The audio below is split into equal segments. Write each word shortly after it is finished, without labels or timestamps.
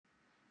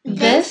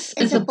This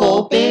is a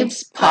Bold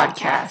Babes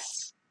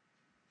podcast.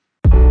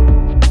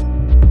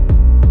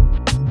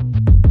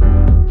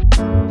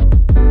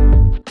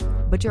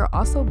 But you're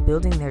also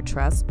building their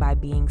trust by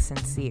being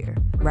sincere,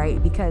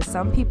 right? Because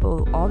some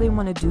people, all they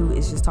want to do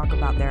is just talk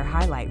about their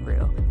highlight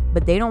reel,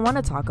 but they don't want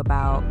to talk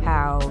about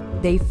how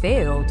they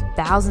failed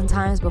 1,000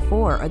 times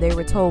before, or they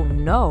were told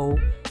no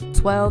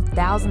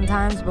 12,000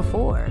 times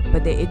before,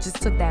 but it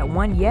just took that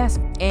one yes.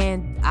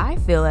 And I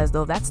feel as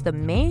though that's the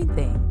main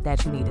thing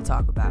that you need to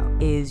talk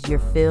about is your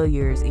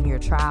failures and your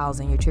trials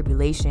and your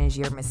tribulations,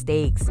 your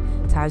mistakes,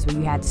 times when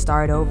you had to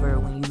start over,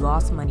 when you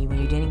lost money, when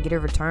you didn't get a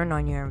return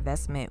on your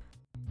investment.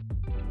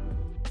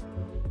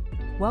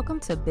 Welcome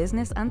to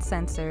Business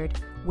Uncensored,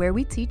 where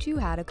we teach you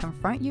how to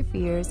confront your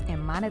fears and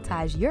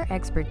monetize your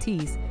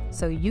expertise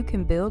so you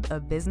can build a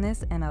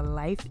business and a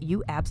life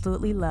you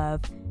absolutely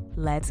love.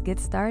 Let's get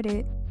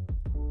started.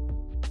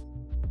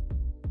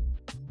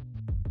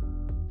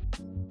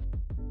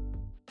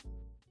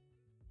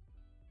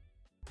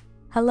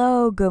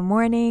 Hello, good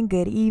morning,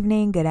 good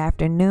evening, good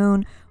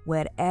afternoon,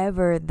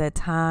 whatever the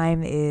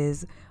time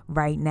is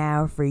right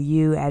now for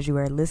you as you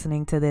are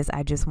listening to this.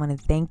 I just want to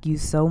thank you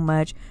so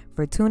much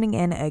for tuning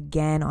in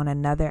again on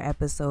another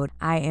episode.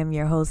 I am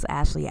your host,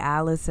 Ashley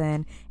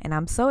Allison, and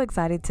I'm so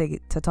excited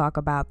to talk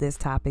about this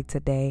topic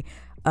today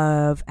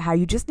of how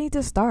you just need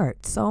to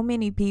start. So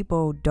many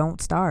people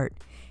don't start,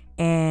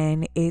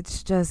 and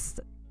it's just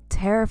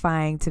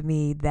terrifying to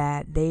me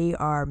that they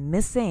are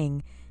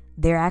missing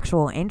their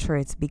actual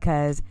entrance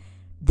because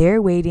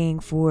they're waiting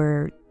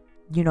for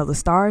the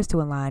stars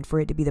to align for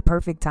it to be the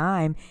perfect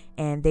time,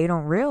 and they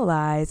don't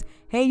realize,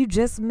 hey, you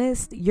just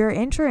missed your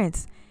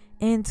entrance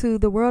into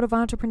the world of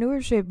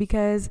entrepreneurship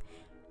because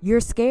you're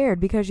scared,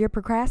 because you're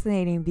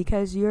procrastinating,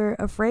 because you're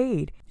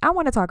afraid. I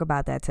want to talk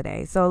about that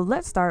today. So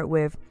let's start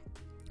with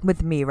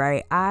me,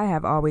 right? I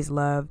have always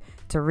loved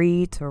to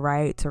read, to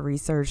write, to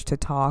research, to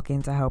talk,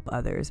 and to help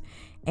others.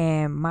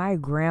 And my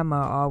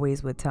grandma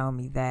always would tell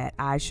me that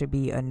I should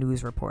be a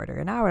news reporter.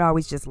 And I would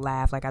always just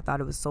laugh. Like, I thought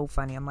it was so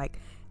funny. I'm like,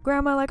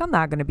 Grandma, like, I'm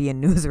not going to be a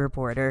news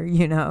reporter,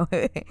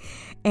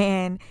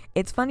 And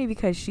it's funny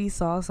because she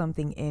saw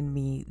something in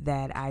me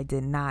that I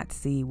did not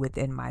see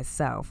within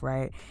myself,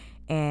 right?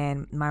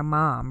 And my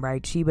mom,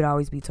 right, she would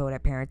always be told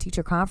at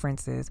parent-teacher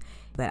conferences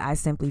that I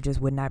simply just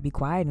would not be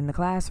quiet in the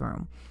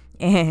classroom.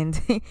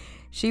 And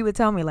she would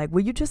tell me, like,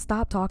 will you just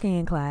stop talking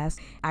in class?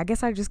 I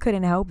guess I just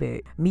couldn't help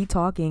it. Me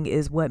talking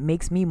is what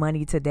makes me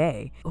money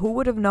today. Who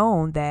would have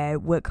known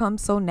that what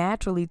comes so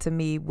naturally to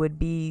me would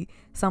be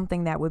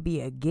something that would be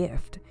a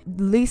gift?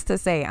 Least to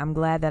say, I'm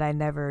glad that I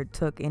never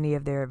took any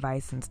of their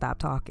advice and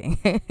stopped talking.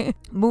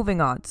 Moving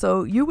on.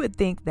 So you would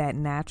think that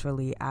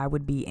naturally I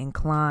would be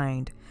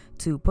inclined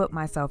to put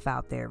myself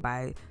out there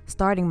by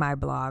starting my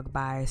blog,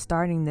 by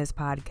starting this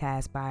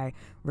podcast, by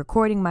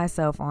recording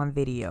myself on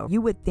video.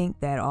 You would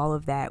think that all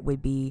of that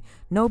would be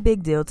no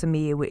big deal to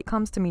me. It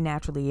comes to me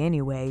naturally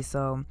anyway,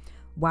 so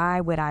why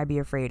would I be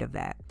afraid of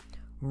that?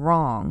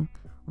 Wrong.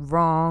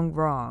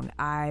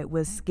 I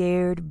was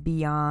scared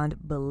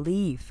beyond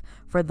belief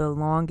for the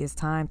longest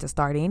time to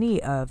start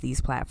any of these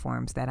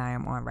platforms that I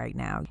am on right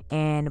now.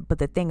 But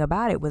the thing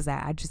about it was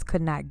that I just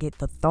could not get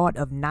the thought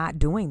of not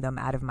doing them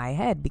out of my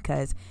head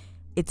because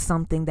it's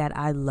something that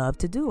I love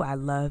to do. I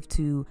love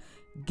to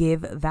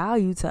give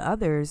value to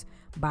others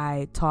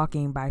by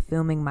talking, by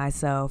filming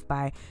myself,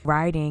 by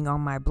writing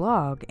on my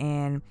blog.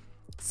 And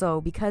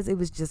so because it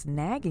was just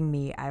nagging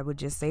me, I would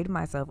just say to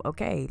myself,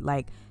 okay,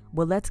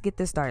 well, let's get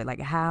this started.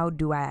 Like, how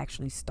do I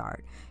actually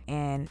start?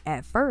 And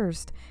at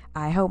first,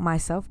 I held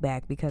myself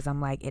back because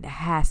I'm like, it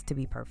has to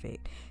be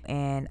perfect.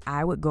 And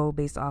I would go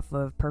based off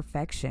of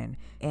perfection.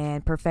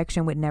 And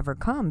perfection would never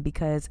come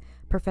because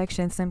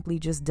perfection simply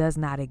just does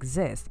not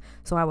exist.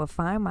 So I would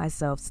find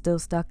myself still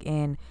stuck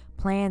in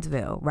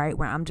Plansville, right?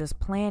 Where I'm just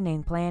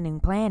planning,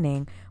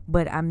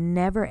 but I'm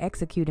never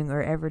executing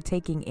or ever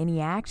taking any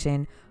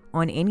action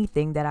on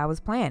anything that I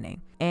was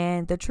planning.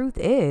 And the truth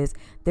is,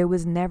 there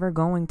was never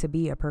going to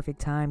be a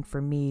perfect time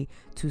for me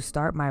to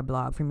start my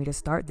blog, for me to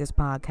start this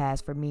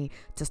podcast, for me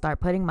to start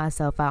putting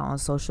myself out on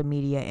social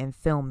media and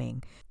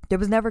filming. There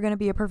was never going to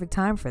be a perfect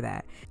time for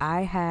that.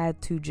 I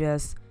had to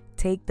just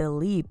take the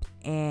leap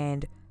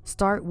and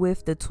start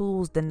with the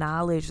tools, the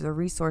knowledge, the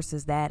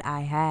resources that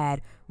I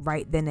had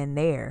right then and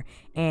there.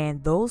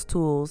 And those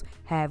tools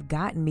have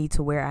gotten me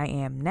to where I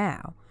am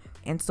now.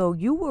 And so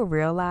you will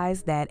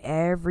realize that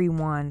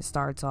everyone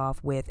starts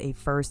off with a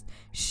first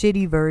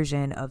shitty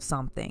version of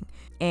something.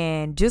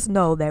 And just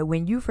know that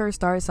when you first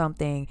start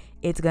something,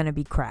 it's going to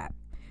be crap.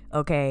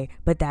 Okay,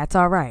 but that's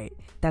all right.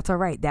 That's all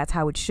right. That's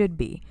how it should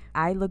be.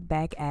 I look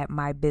back at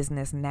my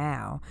business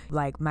now,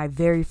 like my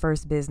very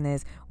first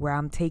business where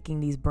I'm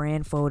taking these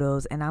brand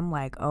photos and I'm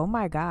like, oh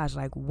my gosh,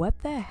 like what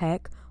the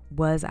heck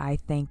was I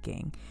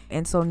thinking?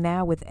 And so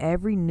now with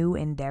every new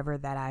endeavor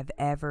that I've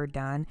ever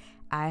done,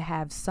 I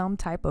have some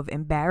type of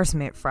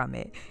embarrassment from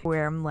it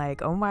where I'm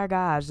like, oh my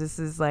gosh, this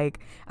is like,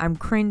 I'm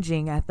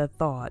cringing at the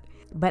thought.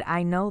 But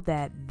I know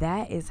that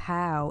that is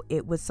how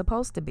it was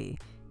supposed to be.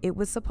 it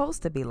was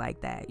supposed to be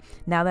like that.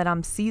 Now that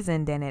I'm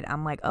seasoned in it,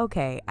 I'm like,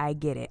 okay, I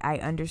get it. I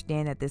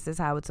understand that this is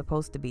how it's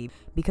supposed to be,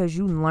 because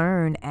you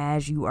learn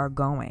as you are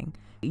going.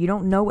 You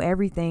don't know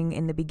everything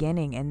in the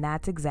beginning, and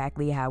that's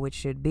exactly how it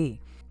should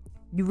be.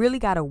 You really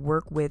got to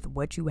work with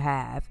what you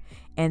have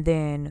and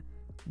then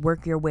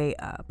work your way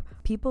up.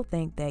 People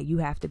think that you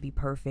have to be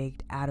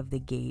perfect out of the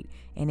gate,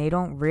 and they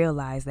don't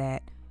realize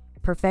that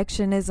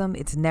perfectionism,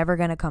 it's never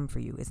going to come for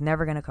you. It's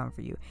never going to come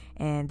for you.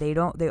 And they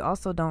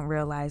also don't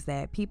realize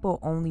that people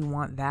only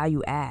want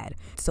value add.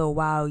 So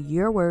while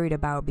you're worried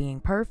about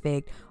being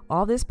perfect,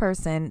 all this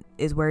person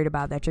is worried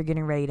about that you're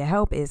getting ready to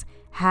help is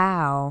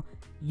how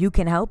you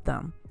can help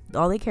them.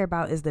 All they care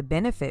about is the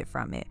benefit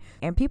from it.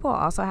 And people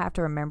also have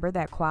to remember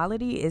that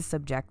quality is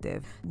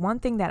subjective. One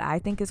thing that I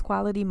think is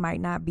quality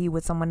might not be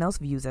what someone else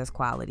views as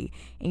quality.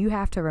 And you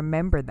have to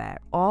remember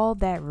that. All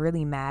that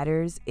really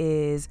matters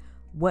is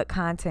what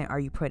content are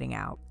you putting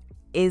out?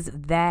 Is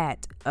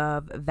that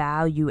of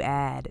value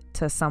add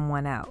to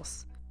someone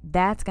else?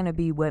 That's going to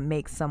be what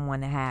makes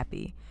someone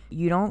happy.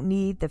 You don't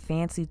need the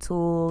fancy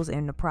tools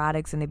and the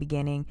products in the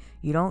beginning.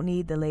 You don't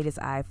need the latest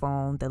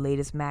iPhone, the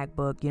latest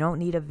MacBook. You don't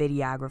need a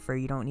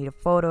videographer. You don't need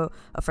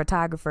a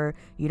photographer.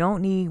 You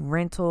don't need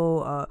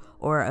rental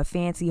or a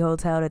fancy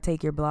hotel to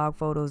take your blog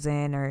photos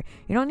in, or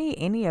you don't need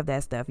any of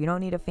that stuff. You don't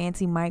need a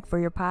fancy mic for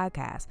your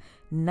podcast.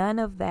 None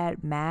of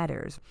that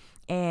matters.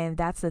 And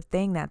that's the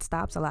thing that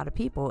stops a lot of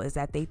people, is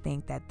that they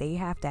think that they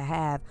have to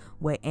have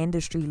what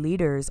industry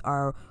leaders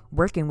are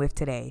working with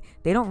today.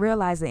 They don't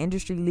realize the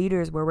industry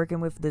leaders were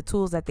working with the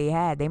tools that they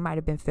had. They might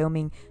have been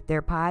filming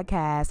their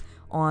podcast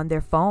on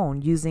their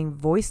phone using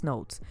voice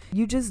notes.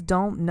 You just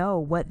don't know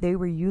what they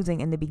were using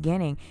in the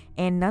beginning.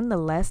 And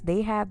nonetheless,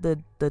 they have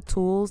the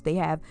tools, they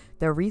have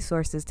the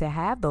resources to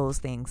have those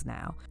things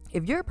now.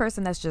 If you're a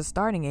person that's just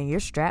starting and you're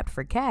strapped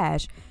for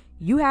cash,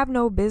 you have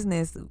no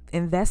business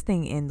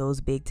investing in those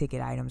big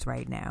ticket items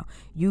right now.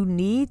 You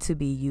need to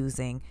be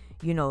using,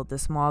 the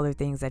smaller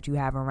things that you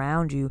have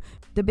around you.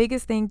 The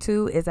biggest thing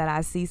too is that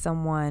I see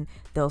someone,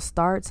 they'll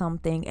start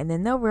something and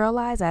then they'll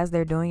realize as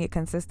they're doing it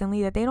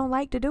consistently that they don't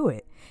like to do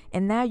it.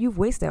 And now you've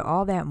wasted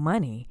all that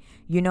money,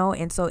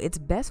 and so it's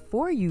best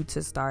for you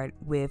to start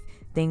with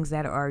things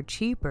that are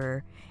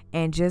cheaper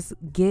and just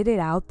get it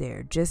out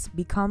there. Just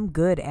become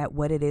good at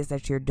what it is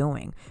that you're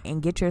doing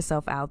and get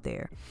yourself out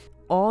there.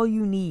 All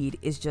you need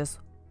is just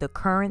the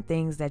current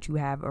things that you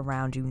have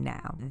around you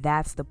now.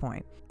 That's the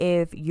point.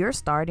 If you're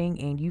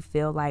starting and you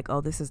feel like,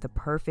 oh, this is the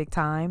perfect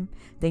time,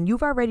 then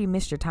you've already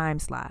missed your time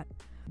slot,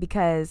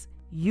 because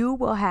you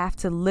will have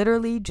to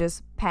literally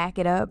just pack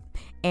it up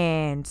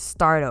and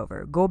start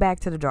over. Go back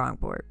to the drawing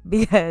board,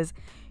 because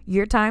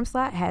your time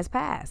slot has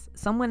passed.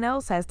 Someone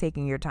else has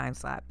taken your time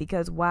slot,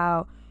 because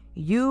while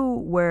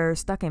you were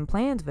stuck in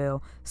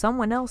Plansville,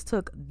 someone else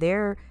took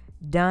their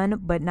done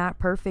but not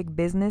perfect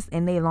business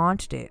and they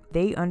launched it.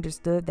 They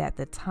understood that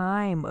the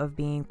time of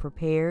being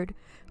prepared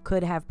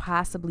could have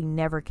possibly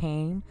never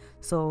came,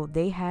 so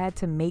they had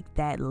to make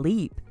that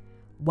leap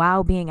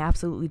while being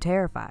absolutely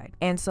terrified.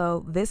 And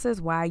so this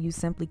is why you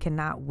simply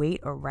cannot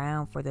wait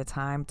around for the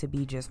time to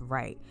be just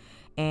right.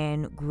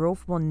 And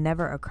growth will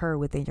never occur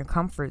within your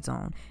comfort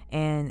zone.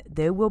 And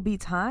there will be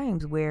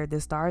times where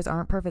the stars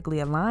aren't perfectly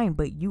aligned,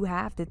 but you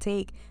have to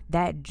take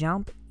that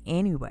jump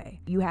anyway.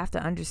 You have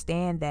to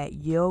understand that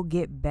you'll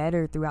get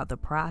better throughout the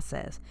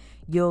process.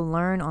 You'll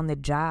learn on the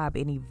job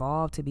and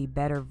evolve to be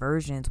better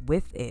versions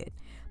with it.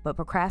 But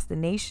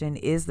procrastination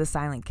is the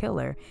silent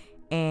killer,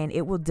 and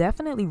it will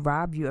definitely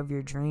rob you of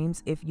your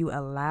dreams if you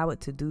allow it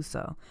to do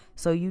so.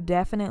 So you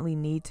definitely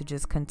need to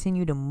just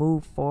continue to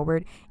move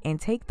forward and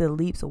take the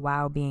leaps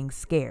while being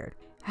scared.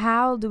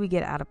 How do we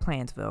get out of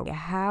Plansville?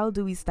 How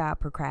do we stop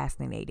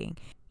procrastinating?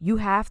 You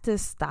have to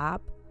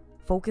stop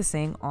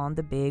focusing on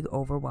the big,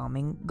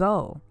 overwhelming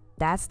goal.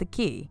 That's the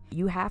key.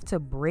 You have to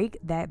break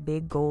that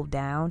big goal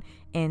down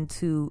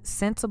into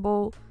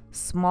sensible,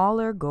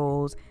 smaller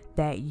goals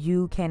that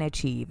you can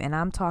achieve. And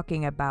I'm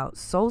talking about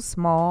so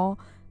small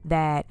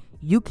that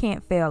you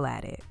can't fail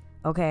at it.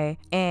 Okay.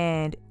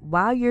 And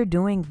while you're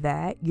doing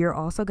that, you're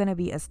also going to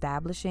be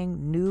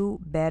establishing new,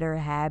 better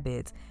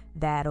habits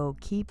that'll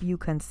keep you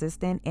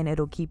consistent and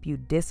it'll keep you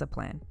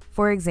disciplined.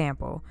 For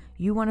example,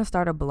 you want to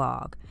start a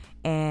blog,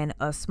 and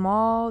a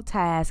small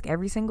task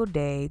every single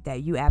day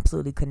that you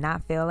absolutely could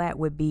not fail at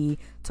would be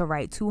to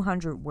write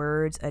 200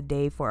 words a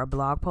day for a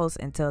blog post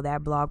until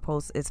that blog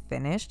post is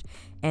finished,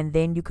 and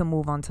then you can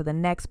move on to the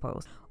next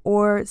post.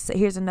 Or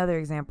here's another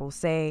example.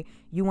 Say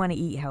you want to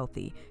eat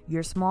healthy.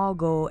 Your small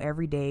goal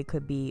every day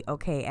could be,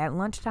 okay, at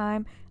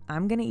lunchtime,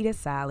 I'm going to eat a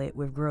salad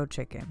with grilled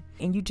chicken.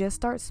 And you just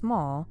start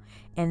small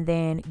and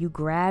then you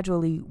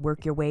gradually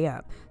work your way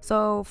up.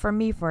 So for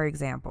me, for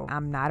example,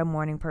 I'm not a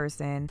morning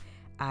person.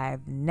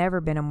 I've never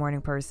been a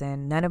morning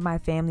person. None of my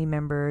family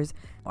members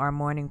are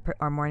morning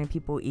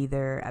people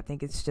either. I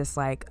think it's just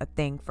like a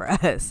thing for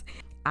us.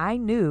 I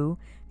knew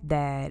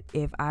that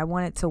if I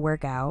wanted to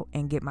work out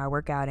and get my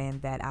workout in,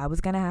 that I was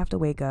going to have to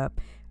wake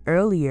up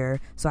earlier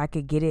so I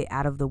could get it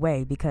out of the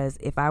way, because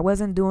if I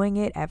wasn't doing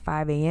it at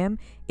 5 a.m.,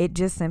 it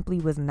just simply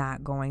was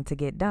not going to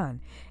get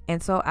done.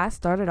 And so I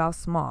started off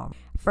small.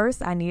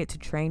 First, I needed to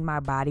train my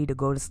body to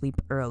go to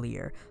sleep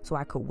earlier so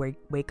I could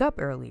wake up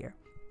earlier.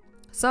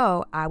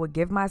 So I would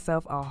give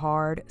myself a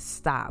hard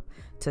stop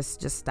to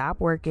just stop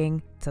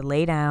working, to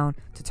lay down,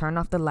 to turn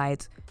off the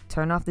lights,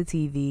 turn off the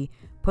TV,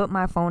 put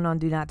my phone on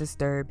Do Not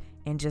Disturb,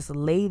 and just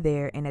lay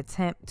there and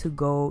attempt to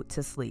go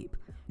to sleep.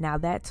 Now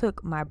that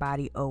took my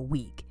body a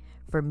week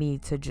for me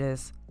to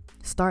just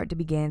start to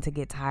begin to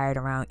get tired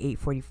around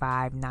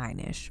 8:45,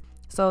 9-ish.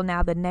 So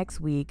now the next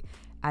week,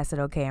 I said,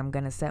 okay, I'm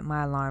going to set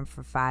my alarm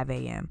for 5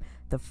 a.m.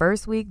 The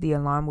first week, the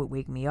alarm would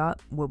wake me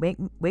up,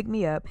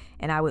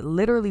 and I would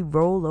literally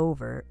roll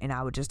over and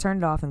I would just turn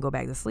it off and go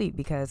back to sleep,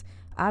 because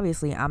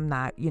obviously I'm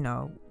not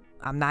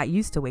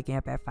used to waking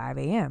up at 5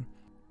 a.m.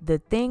 The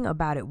thing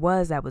about it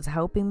that was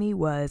helping me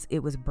was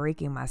it was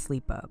breaking my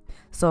sleep up.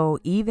 So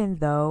even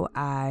though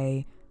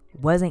I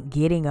wasn't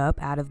getting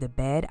up out of the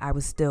bed, I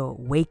was still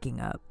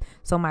waking up.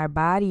 So my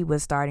body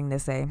was starting to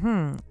say,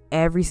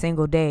 every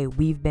single day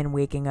we've been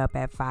waking up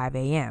at 5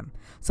 a.m.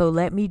 So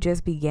let me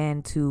just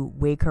begin to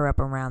wake her up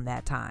around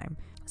that time.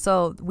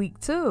 So week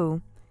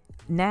 2,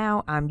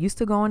 now I'm used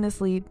to going to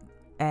sleep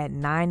at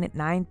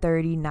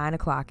 9:30, 9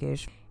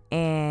 o'clock-ish.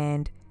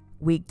 And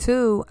week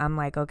 2, I'm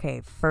like, okay,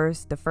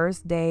 the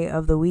first day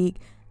of the week,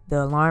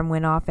 the alarm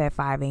went off at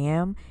 5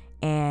 a.m.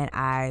 and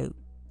I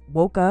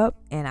woke up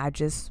and I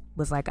just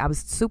was like, I was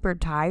super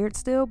tired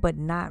still, but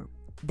not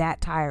that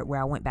tired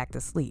where I went back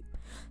to sleep.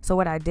 So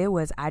what I did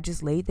was I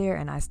just laid there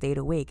and I stayed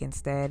awake.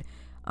 Instead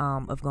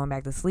of going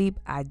back to sleep,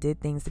 I did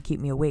things to keep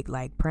me awake,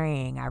 like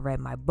praying. I read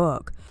my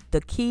book.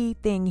 The key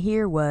thing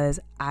here was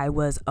I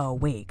was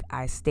awake.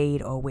 I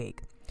stayed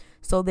awake.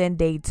 So then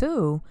day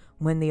 2,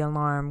 when the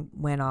alarm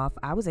went off,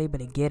 I was able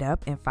to get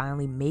up and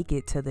finally make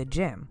it to the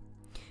gym.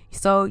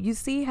 So you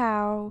see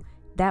how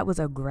that was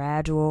a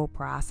gradual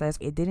process.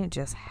 It didn't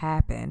just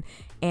happen.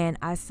 And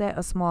I set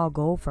a small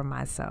goal for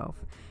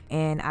myself.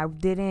 And I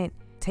didn't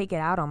take it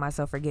out on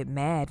myself or get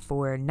mad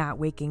for not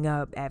waking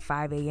up at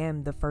 5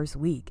 a.m. the first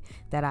week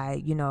that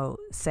I,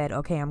 said,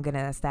 okay, I'm going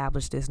to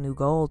establish this new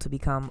goal to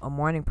become a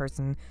morning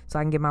person so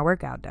I can get my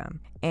workout done.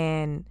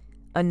 And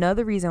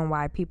another reason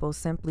why people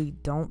simply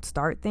don't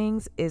start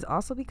things is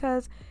also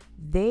because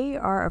they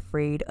are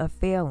afraid of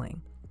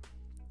failing.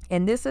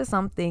 And this is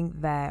something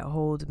that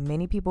holds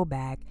many people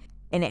back,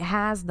 and it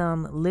has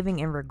them living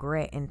in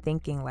regret and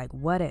thinking like,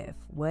 what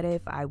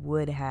if I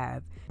would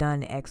have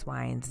done X,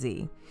 Y, and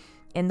Z?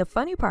 And the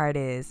funny part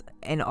is,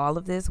 in all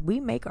of this, we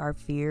make our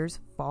fears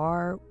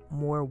far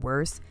more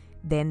worse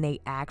than they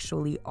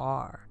actually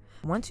are.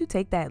 Once you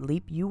take that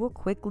leap, you will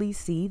quickly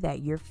see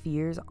that your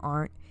fears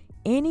aren't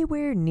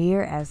anywhere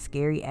near as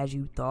scary as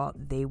you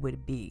thought they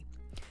would be.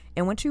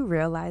 And once you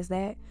realize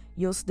that,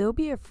 you'll still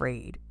be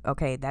afraid.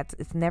 Okay,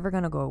 it's never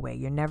going to go away.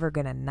 You're never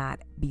going to not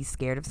be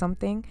scared of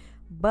something.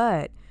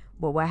 But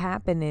what will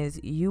happen is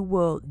you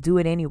will do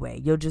it anyway.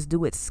 You'll just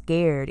do it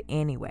scared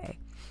anyway.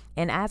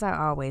 And as I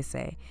always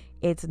say,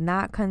 it's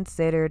not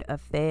considered a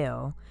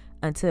fail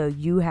until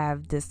you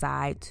have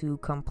decided to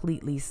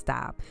completely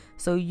stop.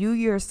 So you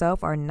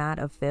yourself are not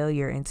a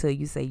failure until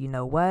you say, you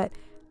know what?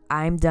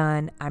 I'm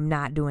done. I'm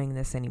not doing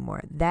this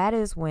anymore. That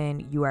is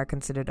when you are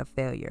considered a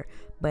failure.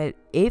 But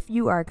if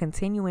you are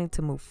continuing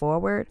to move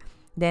forward,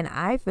 then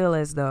I feel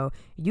as though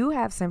you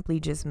have simply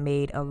just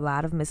made a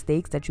lot of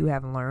mistakes that you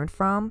have learned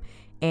from,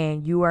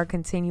 and you are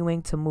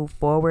continuing to move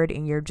forward,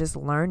 and you're just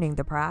learning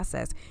the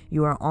process.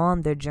 You are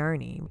on the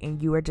journey, and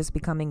you are just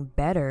becoming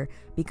better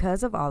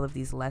because of all of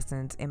these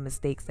lessons and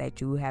mistakes that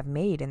you have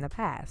made in the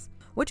past.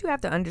 What you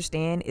have to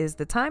understand is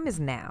the time is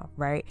now,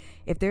 right?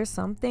 If there's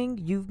something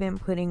you've been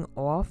putting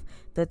off,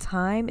 the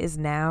time is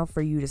now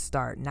for you to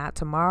start. Not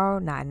tomorrow,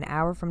 not an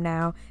hour from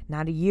now,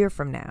 not a year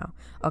from now.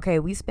 Okay,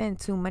 we spend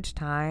too much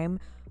time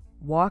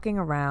walking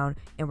around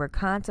and we're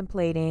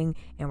contemplating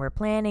and we're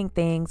planning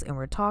things and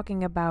we're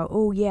talking about,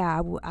 oh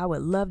yeah, I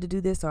would love to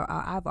do this, or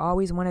I've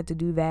always wanted to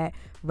do that,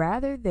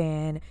 rather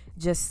than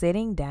just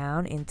sitting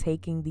down and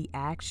taking the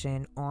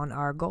action on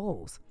our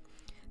goals.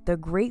 The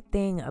great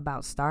thing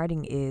about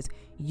starting is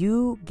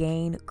you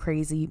gain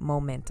crazy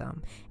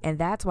momentum. And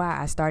that's why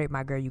I started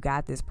my Girl You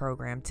Got This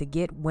program, to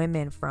get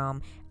women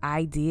from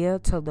idea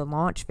to the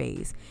launch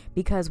phase.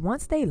 Because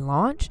once they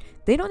launch,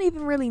 they don't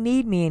even really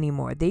need me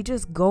anymore. They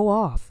just go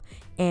off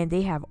and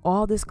they have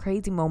all this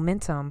crazy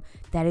momentum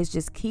that is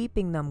just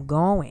keeping them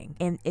going.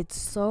 And it's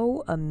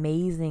so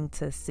amazing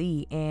to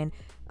see. And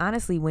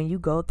honestly, when you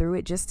go through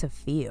it, just to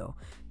feel,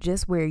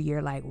 just where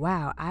you're like,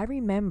 wow, I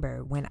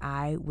remember when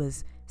I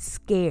was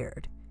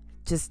scared,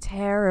 just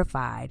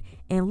terrified,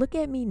 and look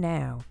at me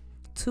now,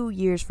 2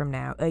 years from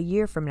now, a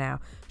year from now,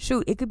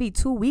 shoot, it could be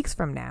 2 weeks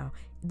from now.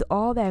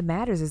 All that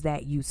matters is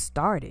that you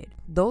started.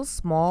 Those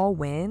small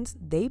wins,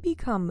 they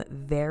become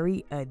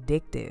very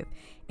addictive.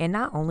 And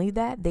not only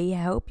that, they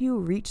help you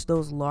reach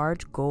those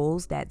large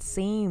goals that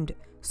seemed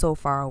so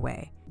far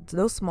away.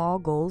 Those small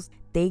goals,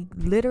 they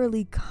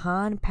literally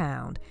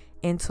compound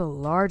into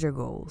larger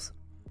goals.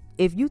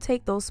 If you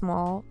take those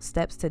small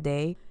steps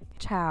today,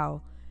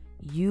 child,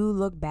 you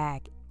look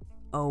back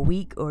a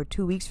week or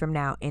 2 weeks from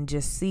now and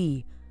just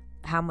see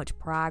how much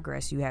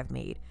progress you have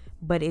made.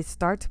 But it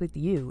starts with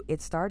you.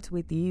 It starts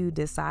with you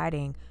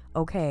deciding,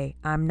 okay,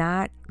 I'm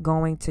not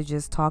going to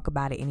just talk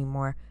about it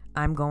anymore.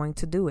 I'm going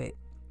to do it.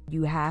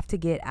 You have to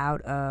get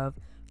out of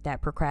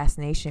that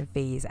procrastination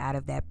phase, out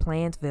of that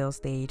Plansville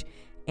stage,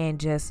 and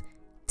just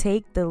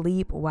take the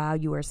leap while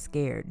you are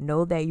scared.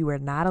 Know that you are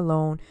not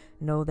alone.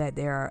 Know that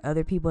there are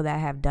other people that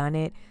have done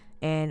it,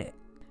 and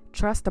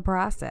trust the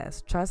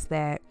process. Trust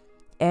that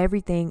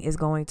everything is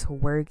going to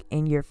work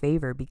in your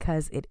favor,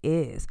 because it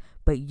is.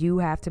 But you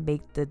have to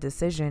make the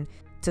decision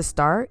to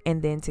start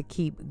and then to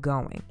keep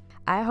going.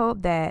 I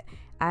hope that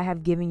I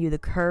have given you the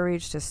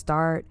courage to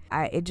start.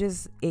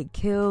 It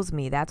kills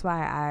me. That's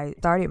why I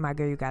started my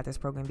Girl You Got This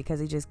program,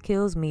 because it just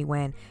kills me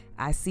when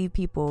I see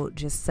people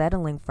just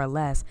settling for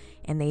less,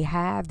 and they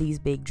have these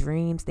big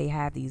dreams. They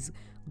have these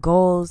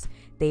goals.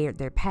 They're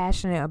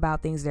passionate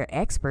about things. They're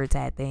experts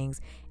at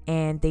things,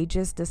 and they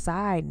just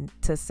decide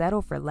to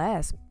settle for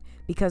less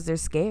because they're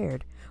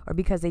scared, or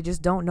because they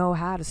just don't know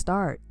how to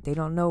start. They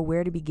don't know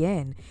where to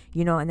begin,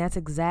 and that's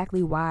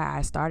exactly why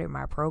I started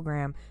my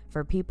program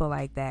for people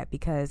like that,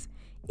 because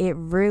it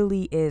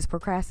really is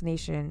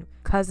procrastination,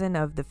 cousin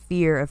of the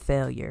fear of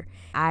failure.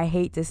 I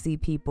hate to see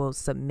people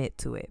submit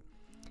to it.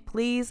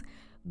 Please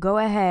go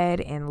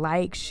ahead and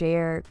like,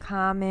 share,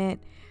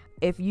 comment.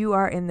 If you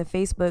are in the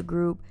Facebook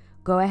group,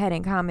 go ahead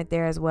and comment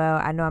there as well.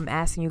 I know I'm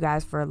asking you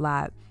guys for a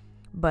lot,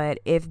 but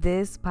if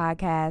this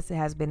podcast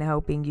has been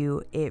helping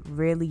you, it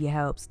really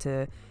helps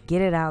to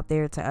get it out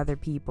there to other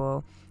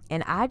people.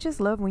 And I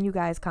just love when you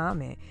guys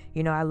comment.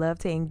 I love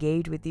to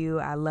engage with you.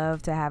 I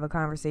love to have a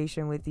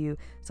conversation with you.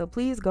 So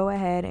please go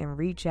ahead and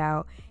reach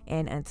out.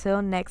 And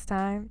until next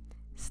time,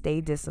 stay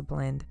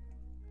disciplined.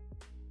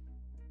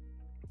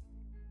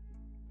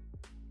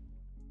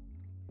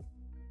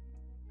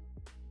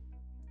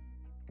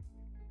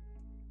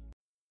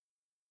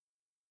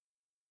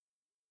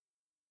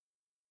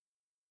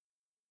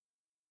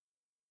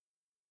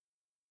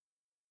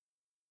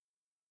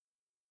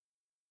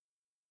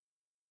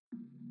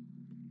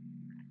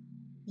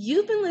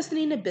 You've been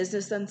listening to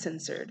Business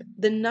Uncensored,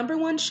 the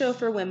 #1 show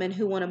for women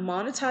who want to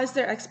monetize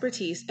their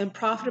expertise and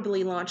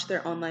profitably launch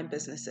their online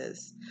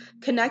businesses.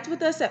 Connect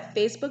with us at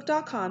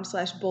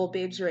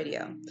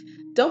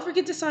facebook.com/BoldBabesRadio. Don't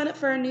forget to sign up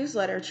for our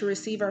newsletter to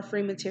receive our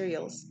free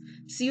materials.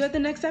 See you at the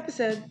next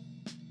episode.